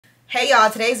Hey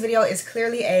y'all, today's video is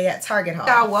clearly a Target haul.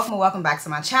 Y'all, welcome back to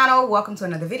my channel. Welcome to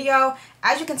another video.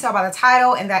 As you can tell by the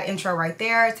title and that intro right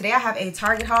there, today I have a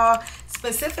Target haul,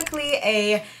 specifically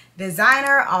a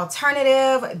designer,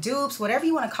 alternative, dupes, whatever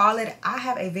you want to call it. I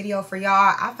have a video for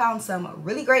y'all. I found some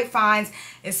really great finds,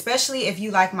 especially if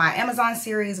you like my Amazon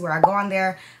series where I go on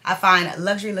there. I find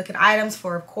luxury looking items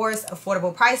for, of course,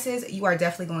 affordable prices. You are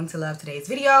definitely going to love today's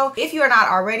video. If you are not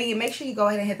already, make sure you go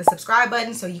ahead and hit the subscribe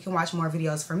button so you can watch more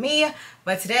videos from me.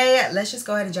 But today, let's just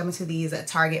go ahead and jump into these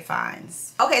Target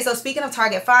finds. Okay, so speaking of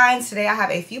Target finds, today I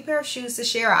have a few pair of shoes to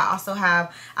share. I also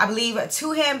have, I believe,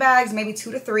 2 handbags, maybe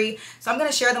 2 to 3. So I'm going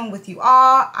to share them with you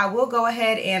all. I will go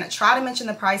ahead and try to mention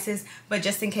the prices, but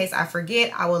just in case I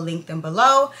forget, I will link them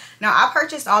below. Now, I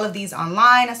purchased all of these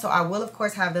online, so I will, of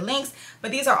course, have the links, but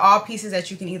these are all pieces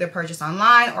that you can either purchase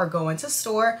online or go into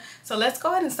store. So let's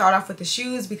go ahead and start off with the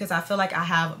shoes because I feel like I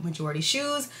have majority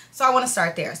shoes, so I want to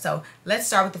start there. So let's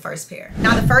start with the first pair.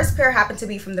 Now, the first pair happened to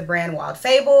be from the brand Wild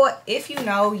Fable. If you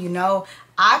know, you know.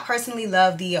 I personally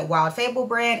love the Wild Fable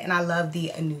brand and I love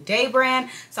the New Day brand.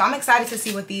 So I'm excited to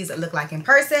see what these look like in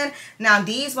person. Now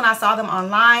these, when I saw them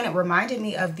online, reminded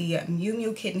me of the Miu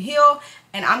Miu Kitten Heel.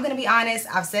 And I'm going to be honest,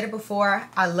 I've said it before,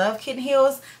 I love kitten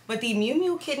heels, but the Miu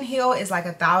Miu Kitten Heel is like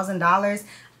 $1,000.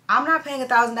 I'm not paying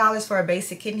 $1,000 for a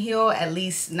basic kitten heel, at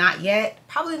least not yet,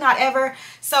 probably not ever.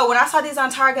 So when I saw these on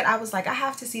Target, I was like, I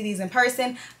have to see these in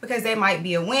person because they might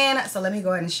be a win. So let me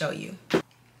go ahead and show you.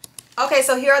 Okay,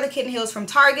 so here are the kitten heels from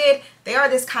Target. They are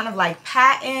this kind of like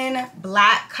patent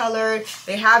black colored.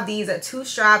 They have these 2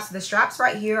 straps. The straps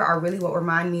right here are really what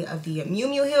remind me of the Miu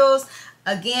Miu heels.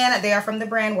 Again, they are from the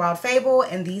brand Wild Fable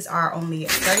and these are only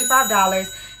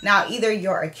 $35. Now, either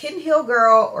you're a kitten heel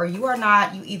girl or you are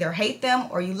not. You either hate them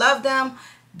or you love them.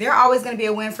 They're always going to be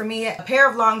a win for me. A pair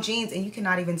of long jeans and you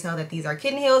cannot even tell that these are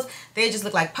kitten heels. They just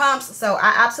look like pumps. So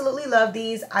I absolutely love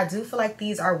these. I do feel like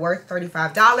these are worth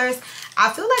 $35. I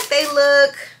feel like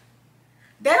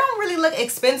they don't really look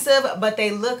expensive, but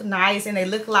they look nice and they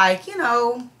look like, you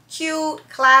know, cute,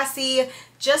 classy,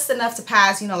 just enough to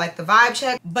pass, you know, like the vibe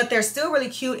check. But they're still really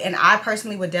cute and I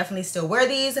personally would definitely still wear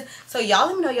these. So y'all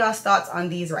let me know y'all's thoughts on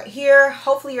these right here.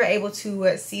 Hopefully you're able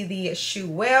to see the shoe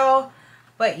well.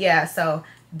 But yeah, so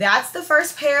that's the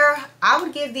first pair. I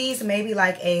would give these maybe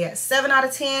like a 7 out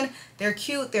of 10. They're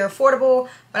cute, they're affordable,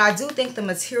 but I do think the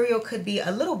material could be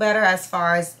a little better as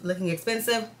far as looking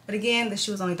expensive. But again, the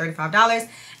shoe is only $35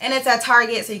 and it's at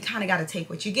Target, so you kind of got to take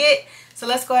what you get. So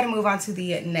let's go ahead and move on to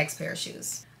the next pair of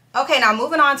shoes. Okay, now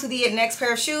moving on to the next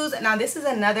pair of shoes. Now this is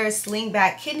another sling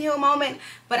back kitten heel moment,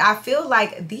 but I feel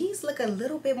like these look a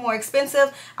little bit more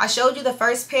expensive. I showed you the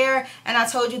first pair and I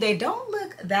told you they don't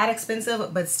look that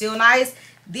expensive, but still nice.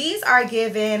 These are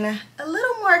given a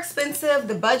little more expensive.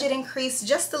 The budget increased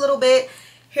just a little bit.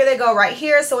 Here they go right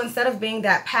here. So instead of being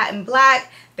that patent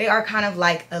black, they are kind of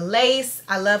like a lace.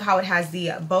 I love how it has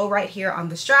the bow right here on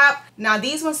the strap. Now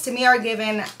these ones to me are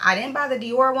given, I didn't buy the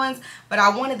Dior ones, but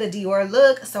I wanted the Dior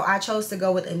look. So I chose to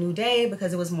go with a New Day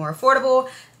because it was more affordable.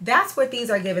 That's what these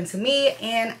are given to me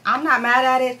and I'm not mad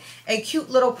at it. A cute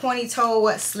little pointy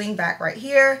toe sling back right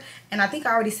here. And I think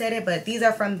I already said it, but these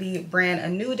are from the brand A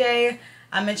New Day.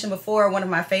 I mentioned before, one of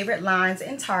my favorite lines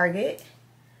in Target.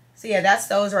 So yeah, that's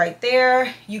those right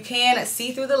there. You can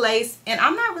see through the lace and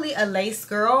I'm not really a lace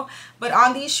girl, but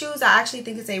on these shoes, I actually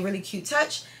think it's a really cute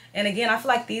touch. And again, I feel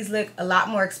like these look a lot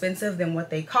more expensive than what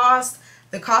they cost.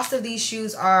 The cost of these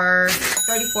shoes are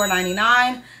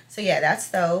 $34.99. So yeah, that's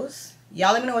those.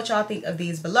 Y'all let me know what y'all think of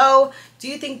these below. Do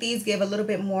you think these give a little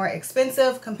bit more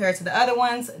expensive compared to the other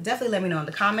ones? Definitely let me know in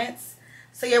the comments.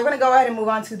 So yeah, we're going to go ahead and move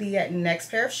on to the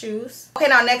next pair of shoes. Okay,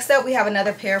 now next up we have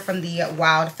another pair from the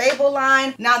Wild Fable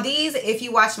line. Now these, if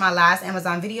you watched my last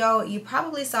Amazon video, you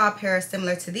probably saw a pair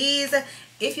similar to these.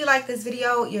 If you like this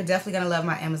video, you're definitely going to love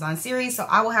my Amazon series, so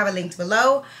I will have it linked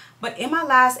below. But in my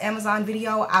last Amazon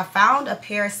video, I found a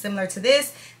pair similar to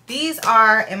this. These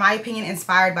are, in my opinion,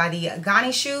 inspired by the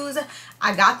Ghani shoes.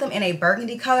 I got them in a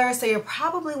burgundy color, so you're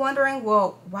probably wondering,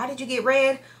 well, why did you get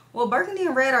red? Well, burgundy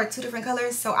and red are 2 different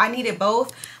colors, so I needed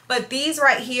both. But these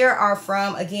right here are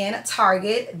from, again,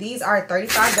 Target. These are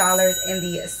 $35 in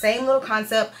the same little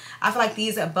concept. I feel like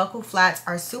these buckle flats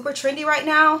are super trendy right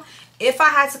now. If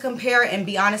I had to compare and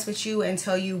be honest with you and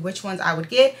tell you which ones I would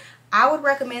get, I would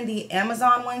recommend the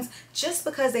Amazon ones just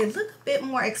because they look a bit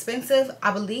more expensive.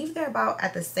 I believe they're about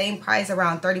at the same price,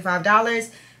 around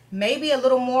 $35. maybe a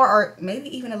little more or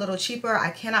maybe even a little cheaper.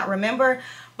 I cannot remember,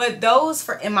 but those,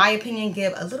 for in my opinion,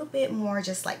 give a little bit more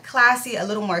just like classy, a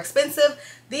little more expensive.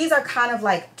 These are kind of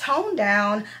like toned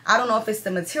down. I don't know if it's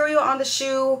the material on the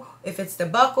shoe, if it's the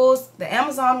buckles. The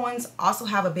Amazon ones also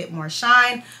have a bit more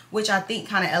shine, which I think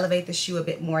kind of elevate the shoe a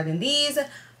bit more than these.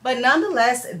 But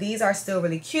nonetheless, these are still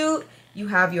really cute. You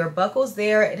have your buckles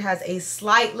there. It has a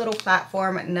slight little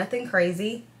platform, nothing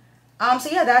crazy. So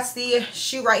yeah, that's the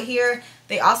shoe right here.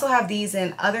 They also have these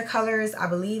in other colors, I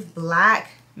believe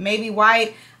black, maybe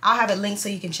white. I'll have it linked so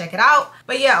you can check it out.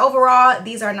 But yeah, overall,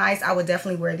 these are nice. I would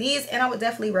definitely wear these and I would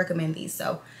definitely recommend these.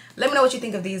 So let me know what you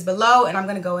think of these below, and I'm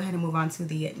gonna go ahead and move on to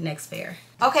the next pair.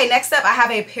 Okay, next up I have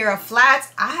a pair of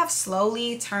flats. I have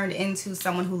slowly turned into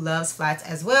someone who loves flats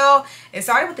as well. It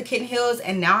started with the kitten heels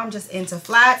and now I'm just into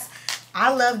flats.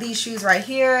 I love these shoes right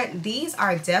here. These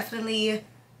are definitely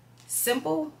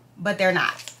simple, but they're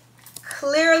not.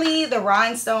 Clearly the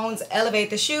rhinestones elevate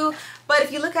the shoe, but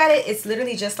if you look at it, it's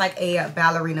literally just like a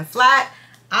ballerina flat.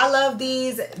 I love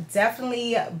these,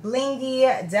 definitely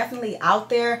blingy, definitely out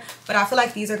there, but I feel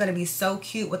like these are going to be so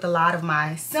cute with a lot of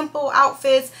my simple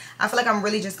outfits. I feel like I'm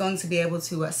really just going to be able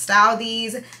to style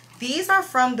these. These are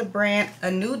from the brand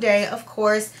A New Day, of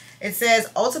course. It says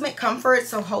ultimate comfort,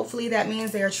 so hopefully that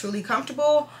means they are truly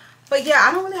comfortable. But yeah,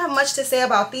 I don't really have much to say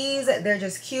about these. They're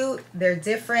just cute. They're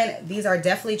different. These are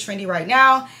definitely trendy right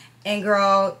now. And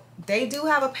girl, they do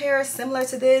have a pair similar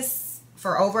to this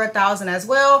for over $1,000 as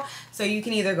well. So you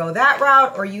can either go that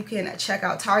route or you can check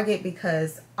out Target,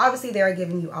 because obviously they're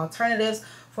giving you alternatives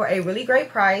for a really great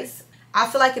price. I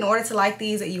feel like in order to like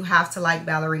these, you have to like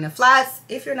ballerina flats.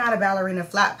 If you're not a ballerina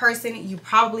flat person, you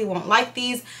probably won't like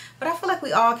these, but I feel like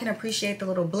we all can appreciate the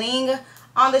little bling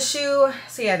on the shoe.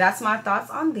 So yeah, that's my thoughts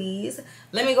on these.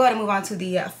 Let me go ahead and move on to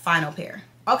the final pair.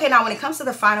 Okay, now when it comes to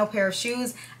the final pair of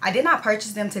shoes, I did not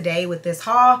purchase them today with this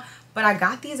haul, but I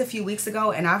got these a few weeks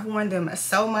ago and I've worn them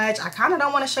so much. I kind of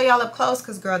don't want to show y'all up close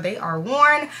because girl, they are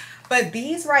worn. But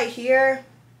these right here,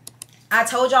 I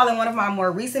told y'all in one of my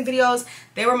more recent videos,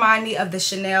 they remind me of the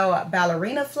Chanel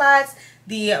ballerina flats,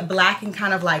 the black and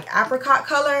kind of like apricot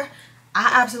color. I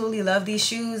absolutely love these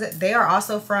shoes. They are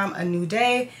also from A New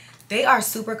Day. They are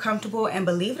super comfortable, and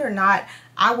believe it or not,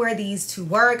 I wear these to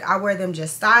work. I wear them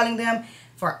just styling them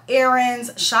for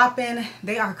errands, shopping.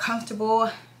 They are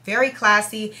comfortable, very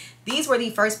classy. These were the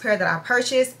first pair that I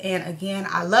purchased, and again,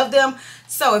 I love them.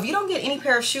 So if you don't get any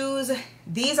pair of shoes,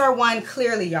 these are one.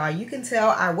 Clearly, y'all, you can tell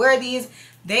I wear these.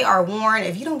 They are worn.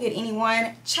 If you don't get any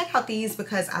one, check out these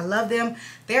because I love them.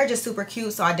 They're just super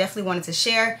cute, so I definitely wanted to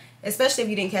share, especially if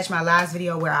you didn't catch my last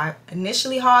video where I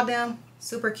initially hauled them.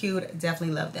 Super cute,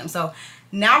 definitely love them. So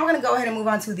now we're gonna go ahead and move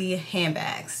on to the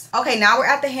handbags. Okay, now we're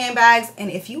at the handbags, and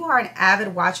if you are an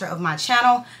avid watcher of my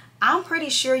channel, I'm pretty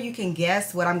sure you can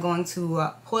guess what I'm going to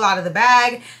pull out of the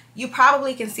bag. You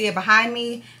probably can see it behind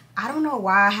me. I don't know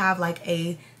why I have like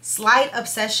a slight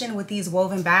obsession with these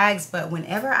woven bags, but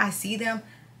whenever I see them,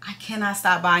 I cannot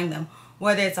stop buying them.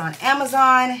 Whether it's on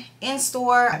Amazon,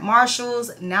 in-store, at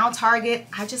Marshall's, now Target,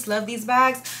 I just love these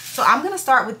bags. So I'm gonna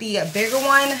start with the bigger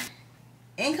one.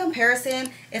 In comparison,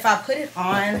 if I put it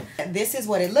on, this is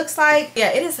what it looks like.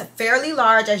 Yeah, it is fairly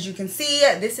large, as you can see.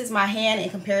 This is my hand in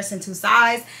comparison to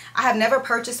size. I have never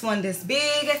purchased one this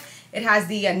big. It has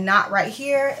the knot right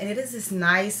here, and it is this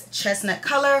nice chestnut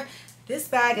color. This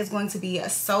bag is going to be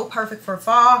so perfect for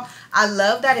fall. I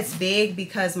love that it's big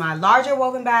because my larger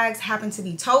woven bags happen to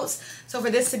be totes. So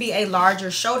for this to be a larger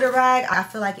shoulder bag, I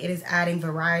feel like it is adding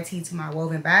variety to my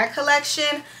woven bag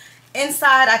collection.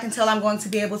 Inside, I can tell I'm going to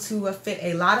be able to fit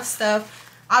a lot of stuff.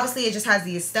 Obviously, it just has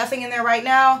the stuffing in there right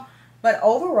now. But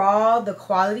overall, the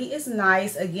quality is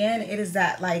nice. Again, it is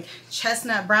that like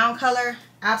chestnut brown color.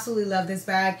 Absolutely love this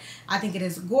bag. I think it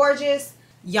is gorgeous.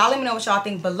 Y'all let me know what y'all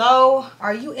think below.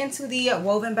 Are you into the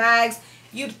woven bags?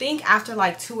 You'd think after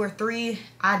like 2 or 3,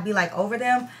 I'd be like over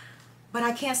them. But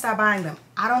I can't stop buying them.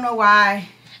 I don't know why.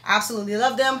 Absolutely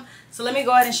love them. So let me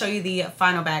go ahead and show you the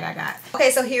final bag I got.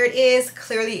 Okay, so here it is.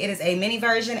 Clearly it is a mini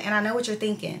version, and I know what you're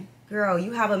thinking. Girl,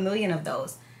 you have a million of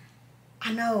those.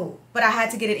 I know, but I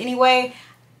had to get it anyway.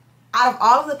 Out of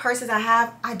all of the purses I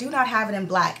have, I do not have it in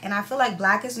black, and I feel like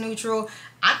black is neutral.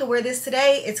 I could wear this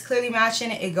today. It's clearly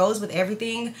matching. It goes with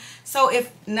everything. So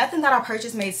if nothing that I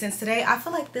purchased made sense today, I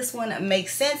feel like this one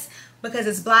makes sense because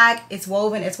it's black, it's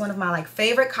woven, it's one of my like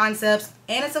favorite concepts,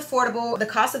 and it's affordable. The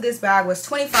cost of this bag was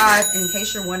 $25, and in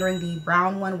case you're wondering, the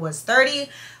brown one was $30.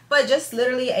 But just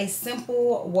literally a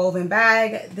simple woven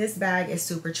bag. This bag is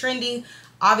super trendy.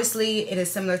 Obviously, it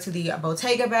is similar to the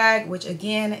Bottega bag, which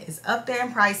again is up there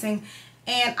in pricing.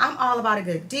 And I'm all about a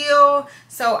good deal,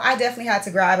 so I definitely had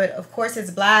to grab it. Of course,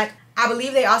 it's black. I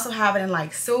believe they also have it in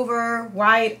like silver,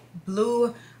 white,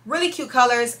 blue, really cute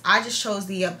colors. I just chose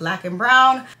the black and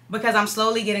brown because I'm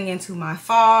slowly getting into my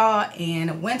fall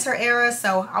and winter era.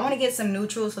 So I want to get some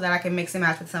neutrals so that I can mix and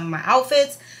match with some of my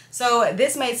outfits. So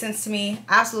this made sense to me.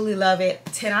 Absolutely love it.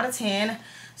 10 out of 10.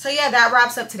 So yeah, that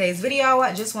wraps up today's video.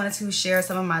 I just wanted to share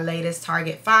some of my latest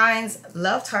Target finds.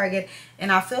 Love Target,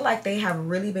 and I feel like they have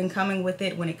really been coming with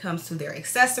it when it comes to their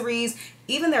accessories,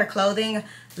 even their clothing.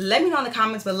 Let me know in the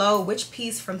comments below which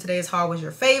piece from today's haul was your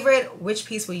favorite. Which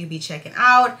piece will you be checking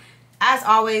out? As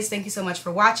always, thank you so much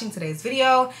for watching today's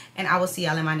video, and I will see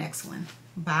y'all in my next one.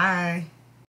 Bye.